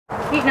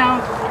you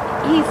know,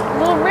 he's a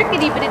little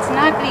rickety, but it's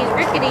not that he's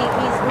rickety.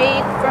 He's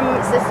made from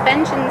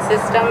suspension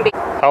system.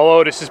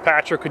 Hello, this is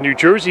Patrick with New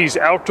Jersey's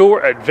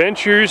Outdoor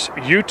Adventures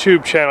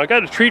YouTube channel. I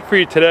got a treat for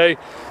you today.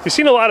 You've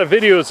seen a lot of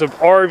videos of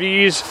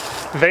RVs,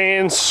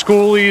 vans,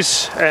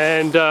 schoolies,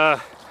 and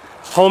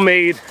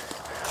homemade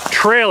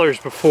trailers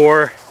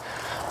before,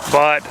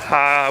 but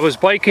I was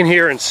biking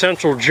here in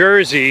central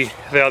Jersey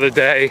the other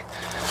day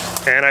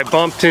and I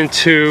bumped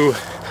into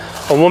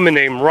a woman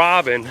named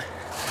Robin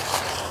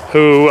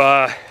who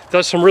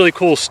does some really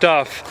cool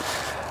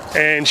stuff,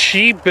 and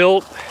she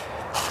built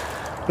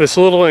this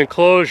little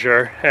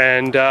enclosure.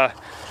 And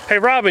hey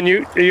Robin,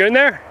 are you in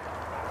there?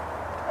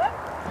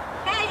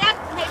 Hey,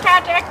 hey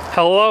Patrick.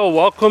 Hello,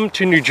 welcome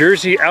to New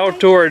Jersey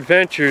Outdoor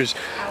Adventures.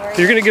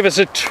 You're gonna give us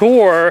a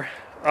tour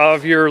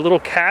of your little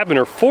cabin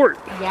or fort.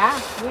 Yeah,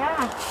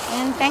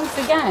 and thanks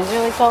again, it's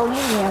really cool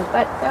meeting you.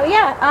 But so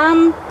yeah,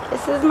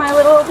 this is my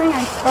little thing.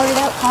 I started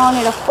out calling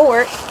it a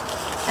fort,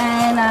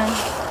 and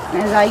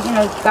as I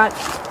got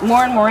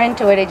more and more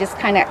into it, I just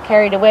kind of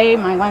carried away.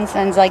 My one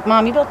son's like,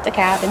 Mom, you built the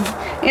cabin,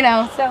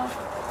 so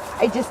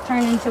I just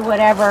turned into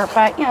whatever.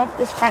 But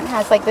this front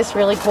has like this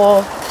really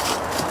cool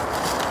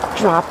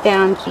drop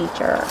down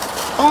feature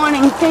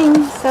awning thing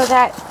so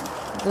that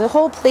the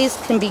whole place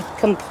can be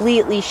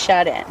completely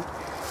shut in.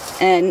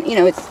 And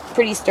it's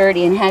pretty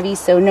sturdy and heavy,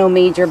 so no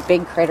major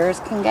big critters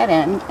can get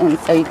in, and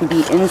so you can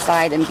be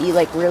inside and be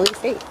like really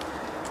safe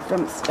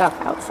from stuff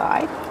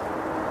outside.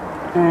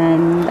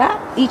 And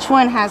each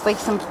one has like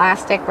some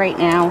plastic right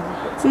now.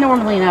 It's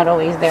normally not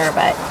always there,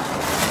 but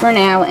for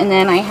now. And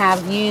then I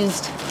have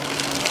used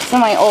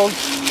some of my old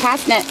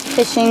cast net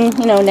fishing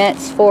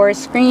nets for a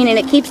screen, and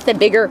it keeps the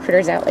bigger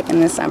critters out, like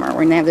in the summer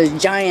when they have those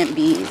giant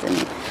bees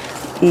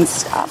and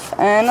stuff.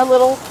 And a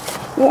little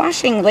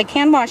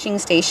hand washing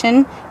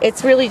station.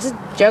 It's really just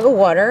a jug of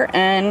water,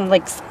 and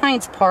like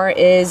science part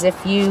is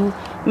if you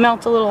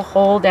melt a little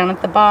hole down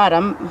at the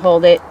bottom,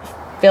 hold it,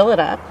 fill it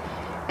up,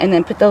 and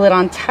then put the lid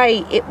on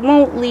tight, it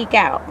won't leak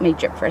out. It may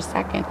drip for a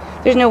second.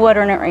 There's no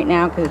water in it right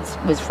now because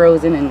it was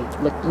frozen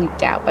and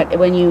leaked out, but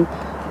when you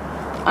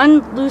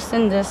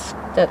loosen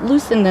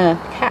the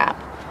cap,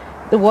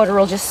 the water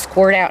will just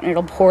squirt out and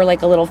it'll pour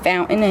like a little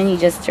fountain, and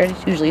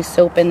there's usually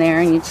soap in there,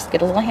 and you just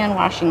get a little hand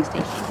washing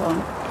station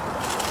going.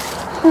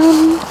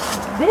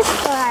 This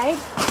side,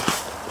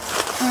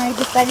 I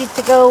decided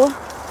to go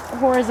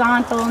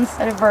horizontal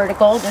instead of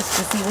vertical just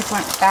to see which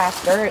went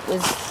faster. It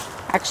was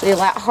actually a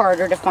lot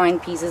harder to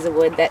find pieces of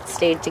wood that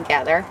stayed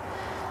together.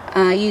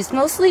 I used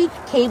mostly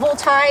cable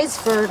ties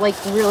for like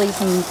really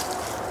some,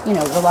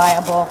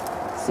 reliable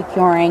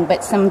securing,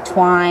 but some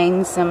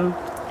twine, some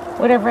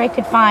whatever I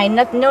could find.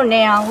 No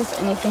nails,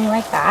 anything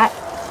like that.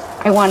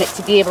 I want it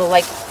to be able to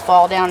like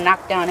fall down,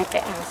 knock down if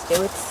it has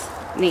to. It's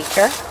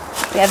nature.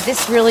 We have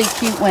this really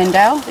cute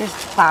window. There's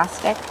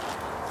plastic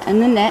and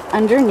the net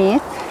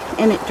underneath,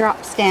 and it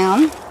drops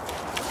down.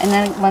 And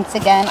then once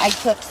again, I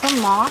took some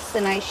moss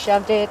and I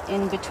shoved it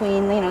in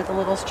between, the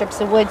little strips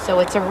of wood, so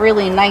it's a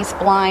really nice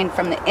blind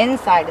from the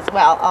inside as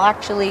well.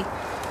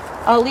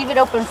 I'll leave it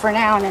open for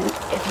now, and then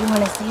if you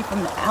want to see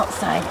from the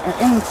outside or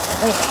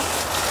inside.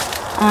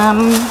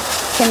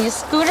 Can you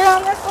scoot it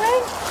on this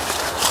way?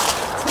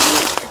 It's a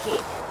little tricky.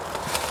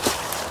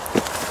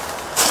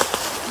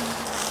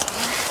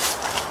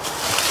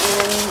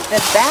 In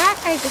the back,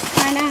 I just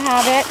kind of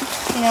have it,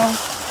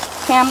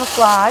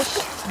 camouflage.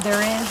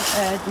 There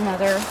is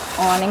another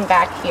awning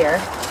back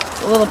here.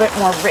 It's a little bit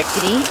more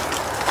rickety.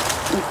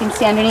 You can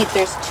see underneath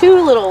there's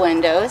two little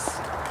windows.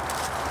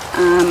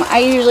 I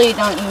usually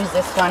don't use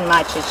this one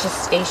much. It's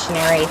just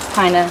stationary. It's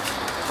I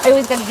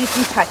always got to do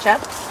some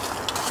touch-ups.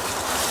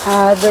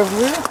 The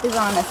roof is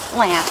on a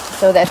slant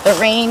so that the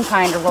rain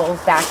kind of rolls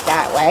back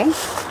that way.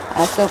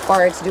 So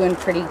far it's doing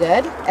pretty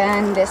good.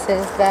 And this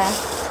is the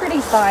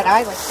pretty side,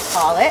 I like to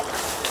call it.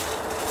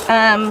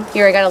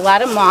 Here I got a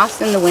lot of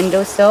moss in the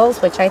windowsills,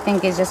 which I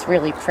think is just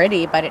really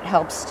pretty, but it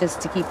helps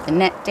just to keep the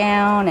net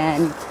down,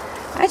 and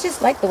I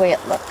just like the way it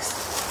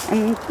looks.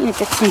 And get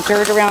some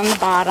dirt around the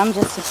bottom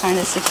just to kind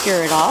of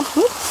secure it all.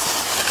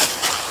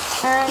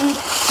 Oops. And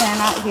then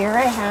out here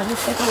I have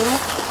just like a little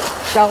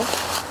shelf.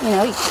 You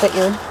can put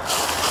your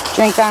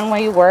drink on while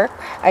you work.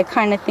 I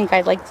kind of think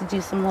I'd like to do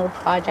some little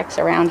projects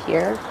around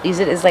here. Use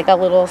it as like a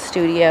little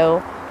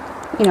studio,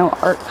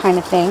 art kind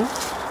of thing.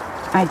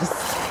 I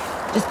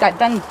just got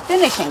done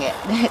finishing it,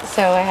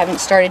 so I haven't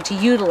started to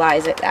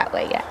utilize it that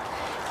way yet.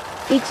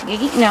 Each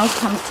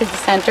comes to the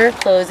center,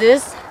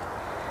 closes,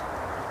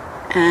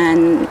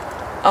 and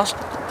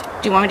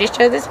do you want me to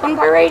show this one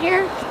part right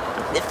here?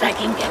 If I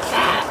can get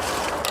that.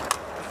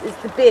 This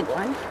is the big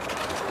one.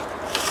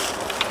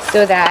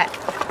 So that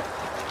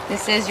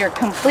this is your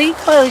complete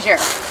closure.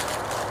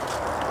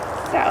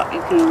 So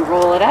you can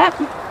roll it up,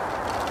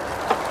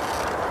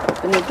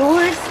 open the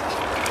doors,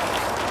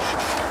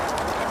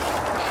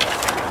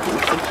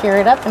 secure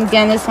it up. And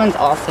again, this one's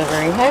also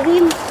very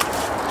heavy,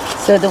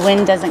 so the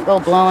wind doesn't go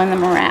blowing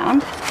them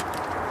around.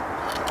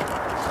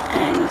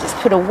 And you just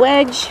put a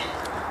wedge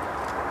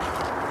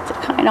to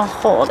kind of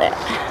hold it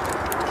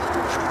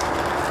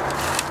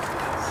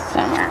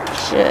somewhere.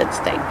 should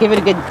stay. Give it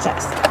a good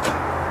test.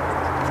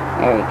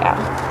 There we go.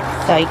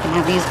 So you can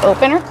have these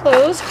open or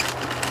closed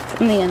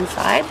from the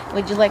inside.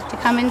 Would you like to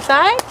come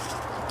inside?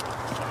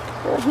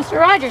 Mr.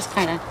 Rogers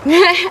kind of.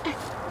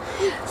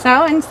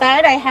 So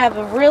inside I have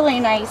a really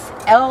nice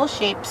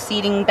L-shaped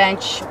seating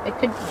bench. It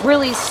could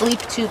really sleep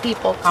 2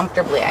 people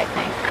comfortably, I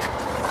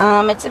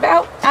think. It's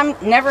about,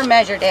 I've never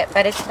measured it,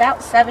 but it's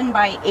about 7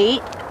 by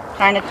 8.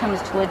 Kind of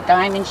comes to a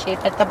diamond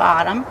shape at the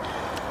bottom.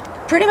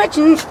 Pretty much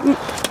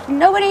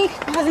nobody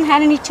hasn't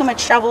had any too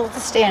much trouble with the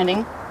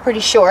standing. Pretty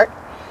short.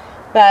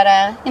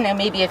 But, you know,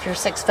 maybe if you're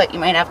 6 foot, you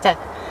might have to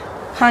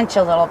hunch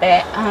a little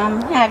bit.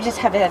 Yeah, I just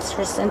have an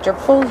extra center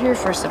pole here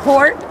for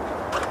support.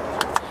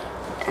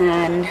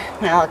 And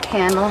my little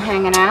candle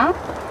hanging out.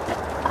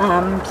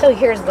 So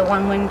here's the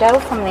one window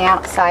from the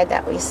outside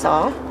that we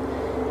saw.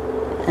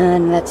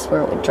 And that's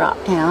where it would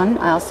drop down.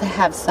 I also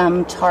have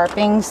some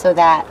tarping so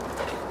that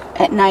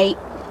at night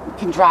you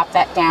can drop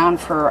that down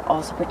for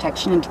also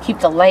protection and to keep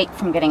the light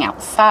from getting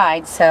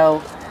outside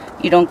so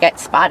you don't get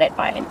spotted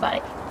by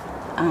anybody.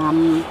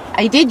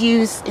 I did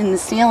use in the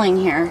ceiling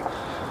here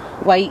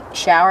white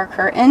shower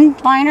curtain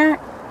liner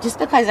just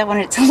because I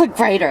wanted it to look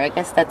brighter. I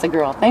guess that's a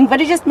girl thing,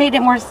 but it just made it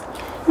more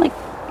like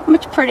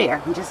much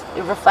prettier.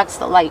 It reflects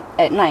the light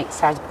at night,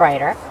 so it's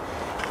brighter.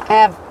 I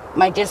have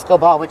my disco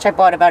ball, which I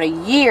bought about a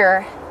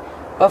year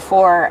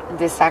before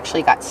this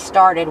actually got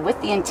started with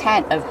the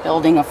intent of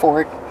building a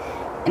fort,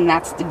 and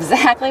that's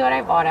exactly what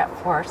I bought it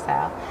for. So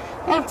I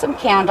have some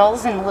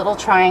candles and a little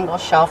triangle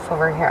shelf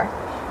over here.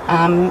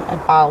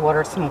 A bottle of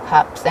water, some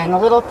cups, and a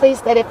little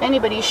place that if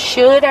anybody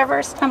should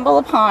ever stumble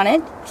upon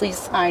it, please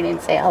sign and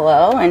say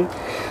hello and,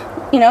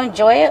 you know,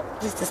 enjoy it.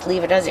 Just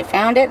leave it as you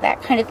found it,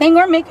 that kind of thing,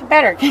 or make it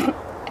better.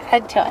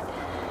 Add to it.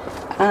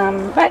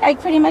 But I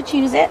pretty much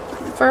use it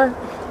for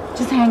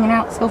just hanging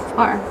out so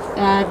far.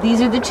 These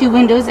are the 2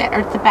 windows that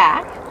are at the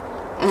back,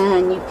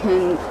 and you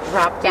can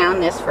drop down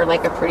this for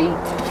like a pretty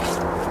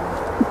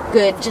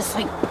good, just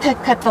like to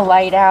cut the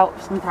light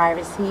out, some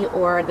privacy,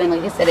 or then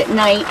like I said at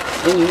night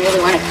when you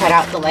really want to cut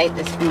out the light,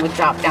 this one would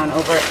drop down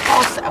over it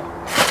also,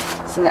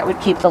 so that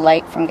would keep the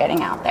light from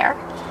getting out there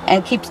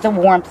and keeps the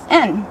warmth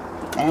in.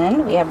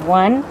 And we have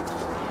one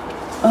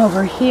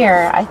over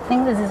here. I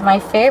think this is my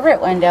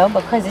favorite window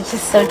because it's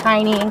just so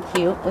tiny and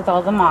cute with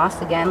all the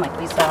moss again like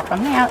we saw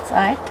from the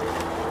outside,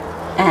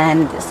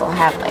 and this will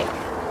have like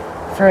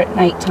for at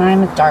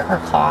nighttime with darker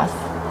cloth.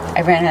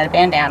 I ran out of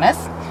bandanas.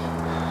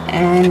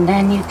 And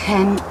then you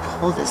can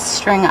pull this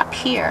string up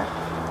here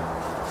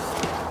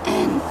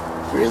and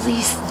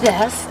release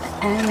this,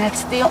 and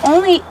that's the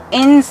only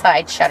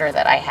inside shutter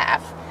that I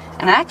have.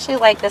 And I actually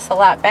like this a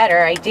lot better.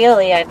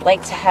 Ideally, I'd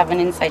like to have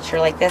an inside shutter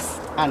like this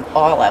on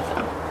all of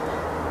them.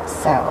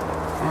 So,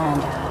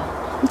 and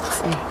let's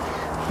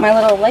see, my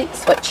little light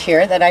switch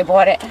here that I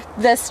bought at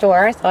the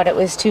store. I thought it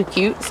was too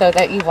cute, so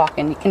that you walk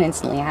in, you can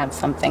instantly have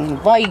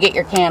something while you get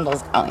your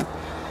candles going.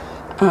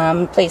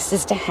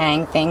 Places to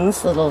hang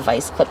things, little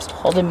vice clips to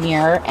hold a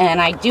mirror, and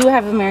I do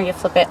have a mirror. You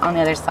flip it on the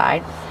other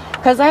side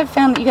because I've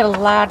found that you get a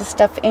lot of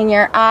stuff in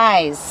your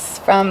eyes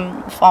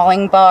from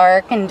falling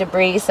bark and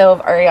debris, so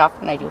very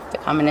often I do have to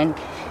come in and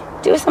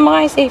do some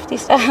eye safety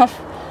stuff.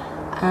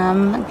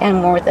 Again,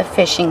 more with the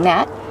fishing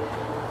net,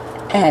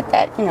 and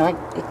that, you know,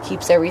 it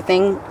keeps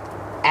everything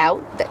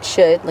out that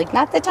should, like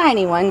not the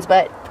tiny ones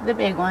but the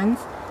big ones.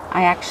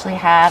 I actually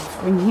have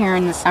in here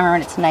in the summer,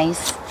 and it's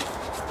nice.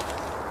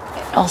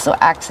 Also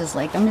acts as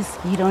like a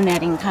mosquito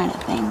netting kind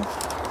of thing.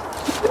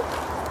 It's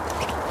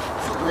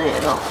a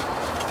little,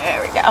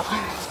 there we go.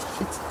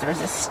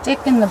 There's a stick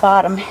in the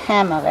bottom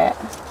hem of it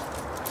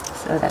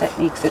so that it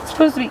makes it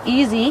supposed to be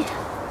easy,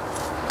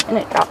 and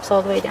it drops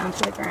all the way down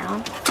to the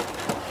ground.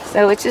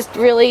 So it's just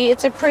really,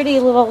 it's a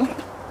pretty little,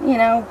 you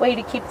know, way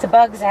to keep the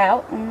bugs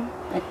out, and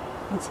you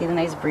can see the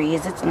nice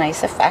breeze. It's a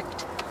nice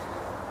effect.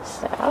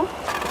 So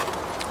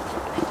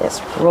I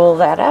just roll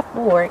that up,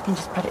 or you can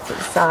just put it to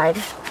the side.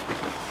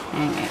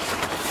 Hang it.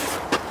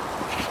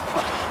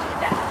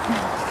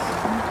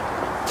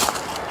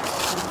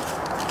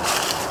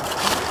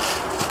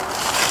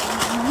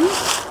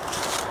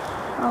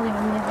 I'll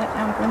even leave that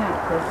down for now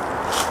because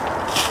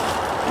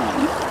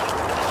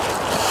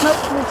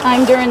most of the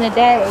time during the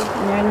day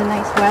when you're in the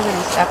nice weather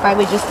and stuff, I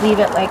would just leave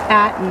it like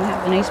that and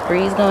have a nice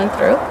breeze going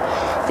through.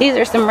 These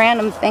are some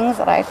random things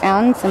that I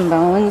found, some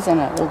bones and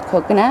an old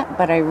coconut,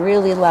 but I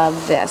really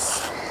love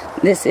this.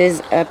 This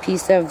is a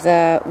piece of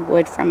the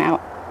wood from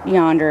out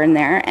yonder in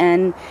there,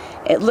 and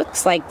it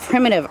looks like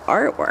primitive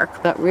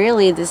artwork, but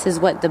really this is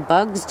what the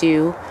bugs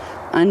do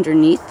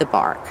underneath the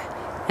bark,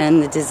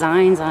 and the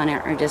designs on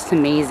it are just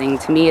amazing.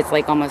 To me, it's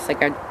like almost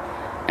like an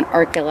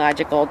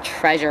archaeological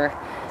treasure,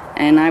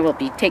 and I will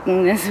be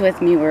taking this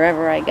with me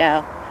wherever I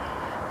go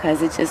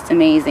because it's just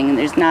amazing. And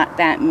there's not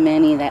that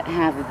many that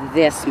have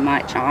this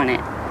much on it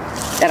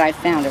that I've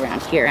found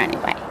around here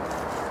anyway.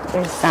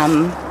 There's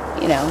some,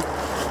 you know,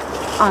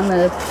 on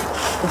the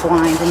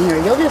blinds in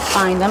here, you'll just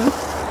find them.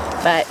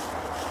 But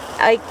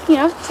I, you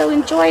know, so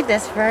enjoyed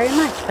this very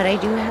much. But I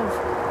do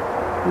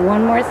have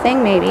one more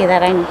thing maybe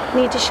that I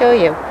need to show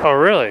you. Oh,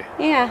 really?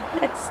 Yeah,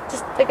 it's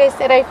just like I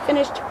said, I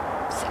finished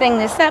setting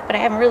this up, but I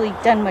haven't really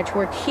done much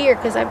work here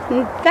because I've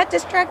got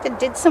distracted,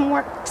 did some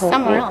work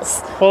somewhere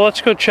else. Well,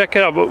 let's go check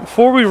it out. But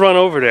before we run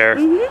over there,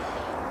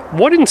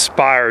 what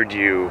inspired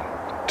you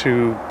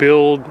to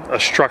build a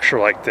structure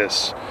like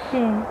this?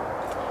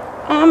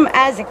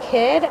 As a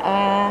kid,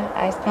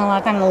 I spent a lot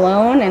of time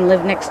alone and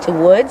lived next to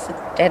woods,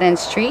 dead-end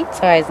street,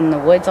 so I was in the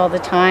woods all the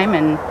time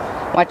and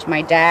watched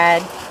my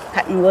dad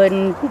cutting wood,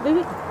 and we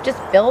would just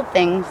build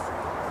things.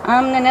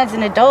 And as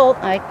an adult,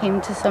 I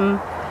came to some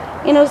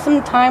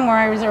time where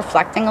I was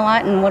reflecting a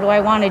lot, and what do I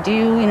want to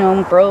do?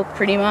 I'm broke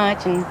pretty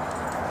much, and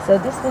so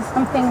this was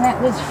something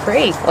that was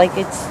free. Like,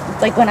 it's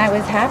like when I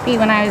was happy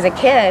when I was a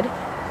kid,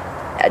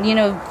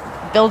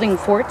 building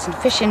forts and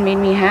fishing made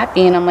me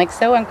happy, and I'm like,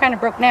 so I'm kind of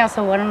broke now,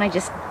 so why don't I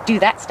just do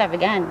that stuff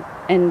again?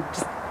 And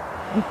just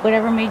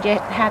whatever made you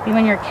happy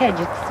when you're a kid,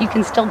 you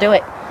can still do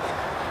it.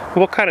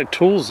 What kind of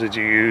tools did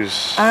you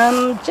use?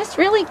 Just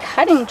really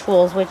cutting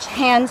tools, which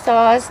hand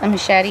saws, a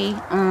machete.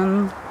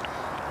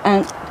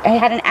 And I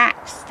had an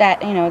axe that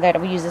that I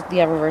would use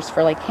the reverse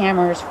for like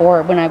hammers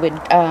for when I would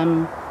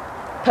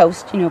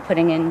post,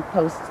 putting in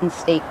posts and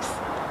stakes.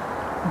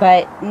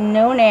 But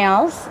no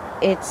nails.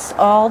 It's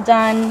all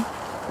done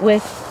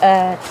with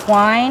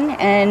twine,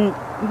 and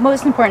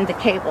most important, the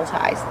cable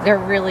ties. They're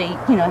really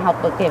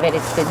help give it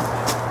its good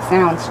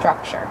sound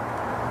structure.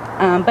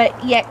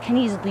 But yet can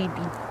easily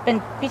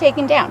be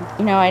taken down.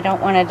 I don't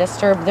want to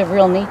disturb the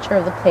real nature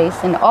of the place,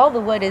 and all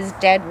the wood is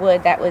dead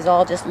wood that was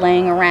all just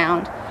laying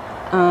around.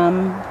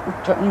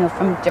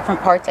 From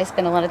different parts. I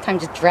spent a lot of time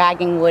just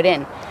dragging wood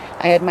in.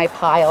 I had my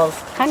piles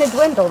kind of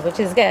dwindled, which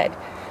is good.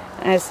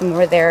 I have some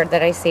more there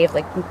that I saved,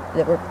 like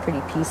that were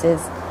pretty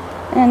pieces.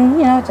 And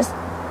just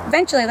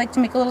eventually I like to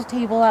make a little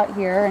table out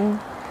here and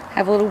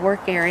have a little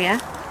work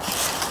area.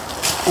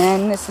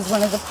 And this is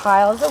one of the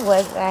piles of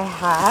wood that I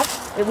have.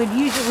 It would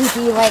usually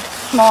be like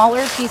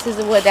smaller pieces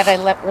of wood that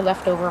were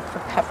left over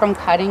from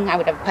cutting. I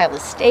would have a pile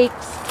of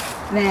stakes.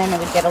 Then it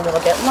would get a little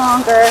bit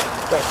longer,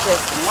 get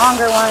some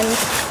longer ones,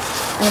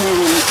 and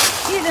then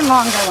even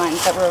longer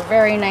ones that were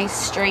very nice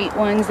straight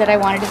ones that I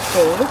wanted to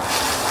save.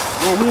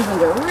 And these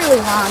ones are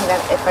really long that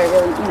if I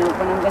really,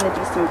 when I'm going to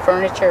do some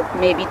furniture,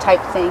 maybe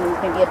type things,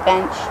 maybe a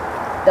bench,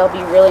 they'll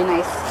be really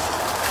nice.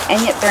 And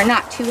yet they're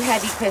not too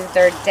heavy because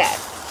they're dead.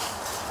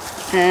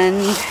 And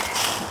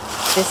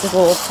this is a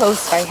little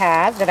post I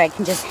have that I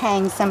can just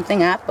hang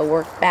something up, a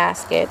work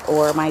basket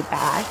or my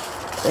bag,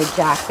 or a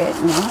jacket,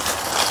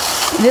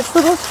 This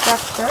little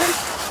structure,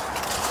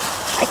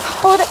 I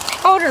call it a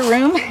powder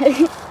room.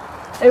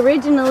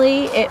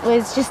 Originally, it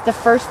was just the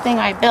first thing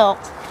I built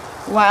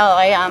while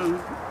I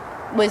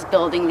was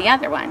building the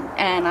other one.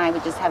 And I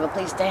would just have a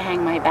place to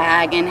hang my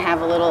bag and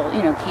have a little,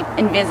 keep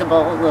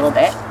invisible a little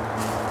bit.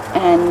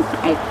 And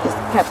I just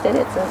kept it.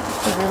 It's a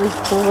really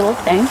cool little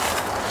thing.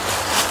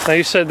 Now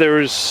you said there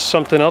was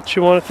something else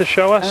you wanted to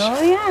show us?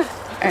 Oh yeah.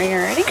 Are you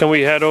ready? Can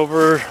we head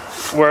over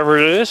wherever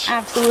it is?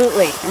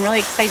 Absolutely. I'm really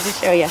excited to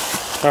show you.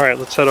 All right,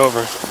 let's head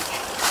over.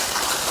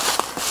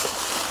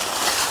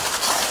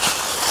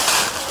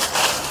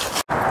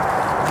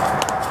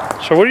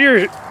 So what are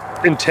your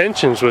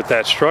intentions with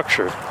that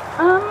structure?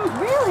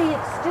 Really,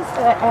 it's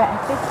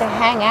just to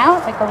hang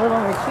out, like a little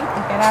retreat,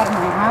 to get out of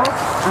my house,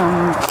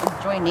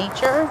 enjoy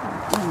nature,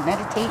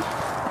 meditate,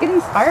 get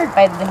inspired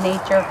by the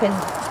nature, because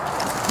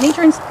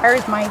nature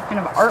inspires my kind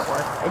of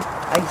artwork.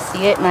 I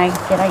see it and I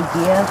get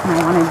ideas and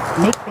I want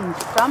to make things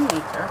from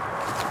nature.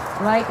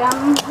 Like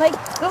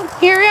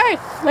here,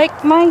 like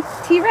my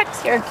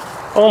T-Rex here.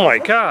 Oh my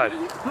God.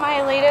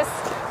 My latest,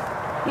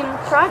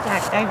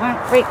 project. I went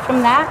right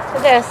from that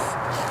to this.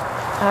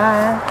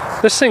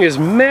 This thing is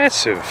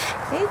massive.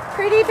 It's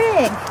pretty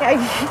big.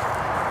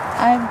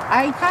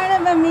 I kind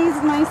of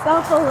amazed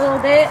myself a little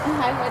bit.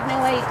 I had no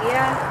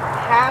idea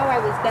how I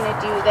was going to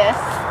do this.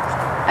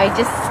 I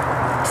just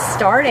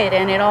started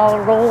and it all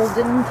rolled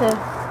into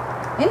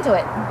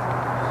it.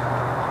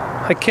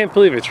 I can't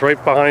believe it's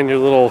right behind your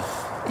little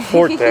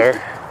fort there.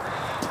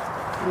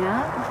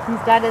 Yeah,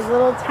 he's got his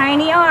little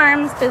tiny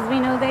arms because we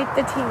know that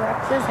the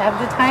T-Rexes have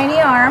the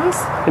tiny arms.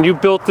 And you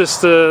built this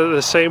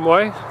the same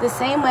way? The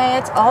same way.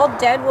 It's all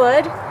dead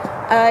wood.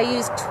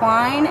 Use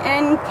twine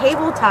and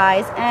cable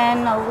ties,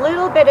 and a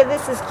little bit of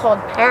this is called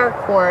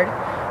paracord,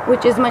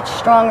 which is much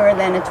stronger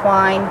than a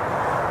twine.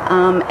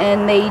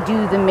 And they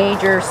do the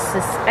major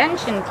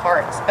suspension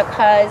parts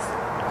because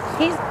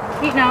he's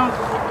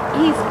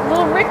a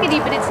little rickety,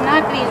 but it's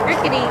not that he's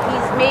rickety.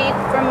 He's made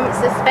from a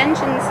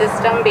suspension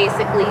system,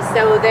 basically,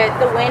 so that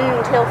the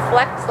wind will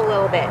flex a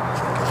little bit.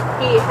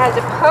 He has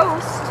a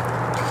post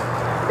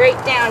right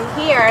down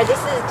here. This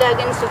is dug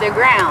into the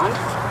ground,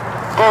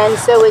 and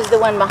so is the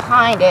one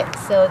behind it.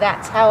 So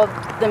that's how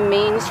the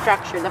main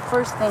structure, the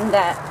first thing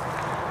that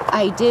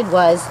I did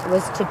was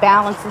to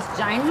balance this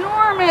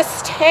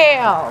ginormous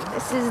tail.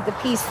 This is the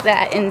piece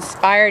that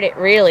inspired it,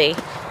 really.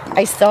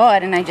 I saw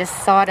it and I just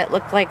thought it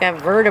looked like a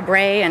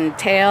vertebrae and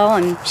tail.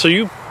 And so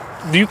you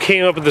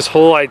came up with this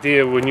whole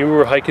idea when you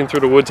were hiking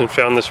through the woods and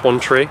found this one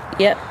tree?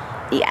 Yep.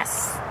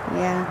 Yes.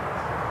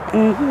 Yeah.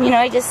 And, you know,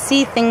 I just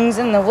see things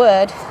in the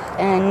wood,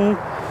 and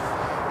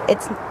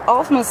it's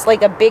almost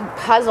like a big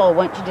puzzle.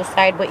 Once you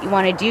decide what you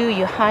want to do,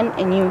 you hunt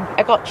and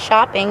I call it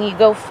shopping. You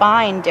go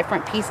find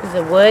different pieces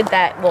of wood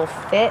that will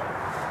fit,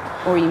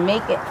 or you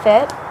make it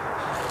fit.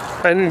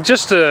 And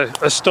just a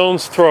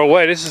stone's throw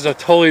away, this is a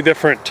totally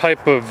different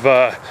type of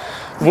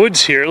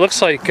woods here. It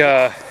looks like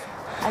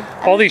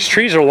all these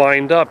trees are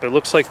lined up. It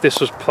looks like this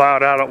was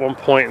plowed out at one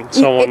point and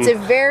someone It's a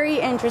very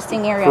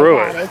interesting area. grew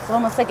it. It's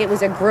almost like it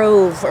was a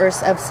grove or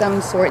of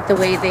some sort, the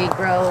way they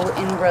grow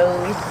in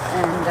rows.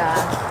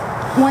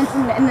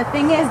 And the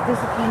thing is, if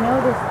you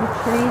notice, the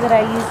tree that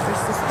I use for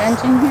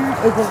suspension here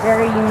is a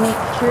very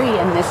unique tree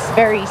in this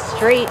very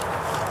straight,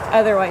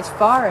 otherwise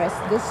forest.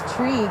 This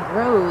tree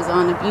grows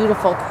on a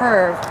beautiful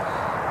curve,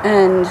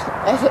 and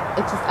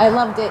I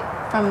loved it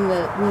from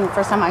the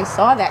first time I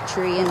saw that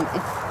tree, and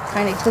it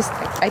kind of just,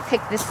 I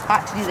picked this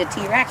spot to do the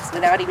T-Rex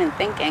without even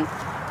thinking.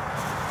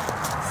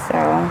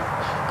 So.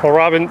 Well,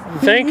 Robin,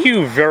 thank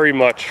you very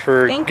much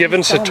for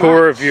giving us a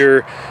tour of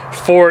your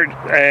fort,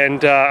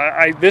 and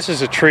this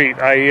is a treat.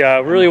 I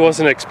really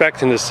wasn't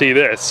expecting to see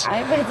this.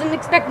 I wasn't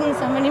expecting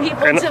so many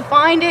people to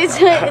find it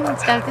and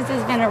stuff. This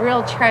has been a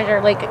real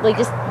treasure, like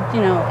just,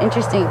 you know,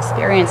 interesting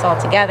experience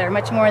altogether,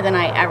 much more than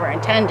I ever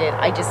intended.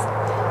 I just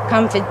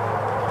come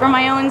for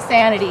my own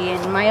sanity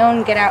and my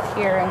own get out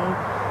here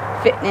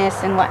and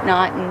fitness and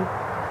whatnot, and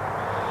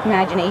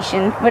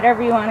imagination,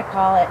 whatever you want to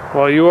call it.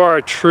 Well, you are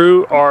a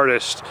true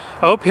artist.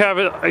 I hope you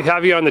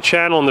have you on the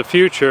channel in the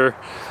future.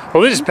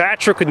 Well, this is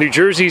Patrick with New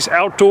Jersey's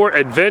Outdoor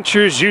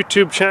Adventures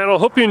YouTube channel.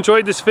 Hope you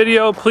enjoyed this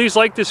video. Please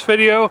like this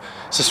video,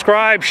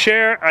 subscribe,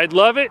 share. I'd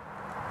love it.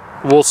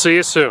 We'll see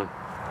you soon.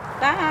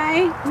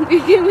 Bye.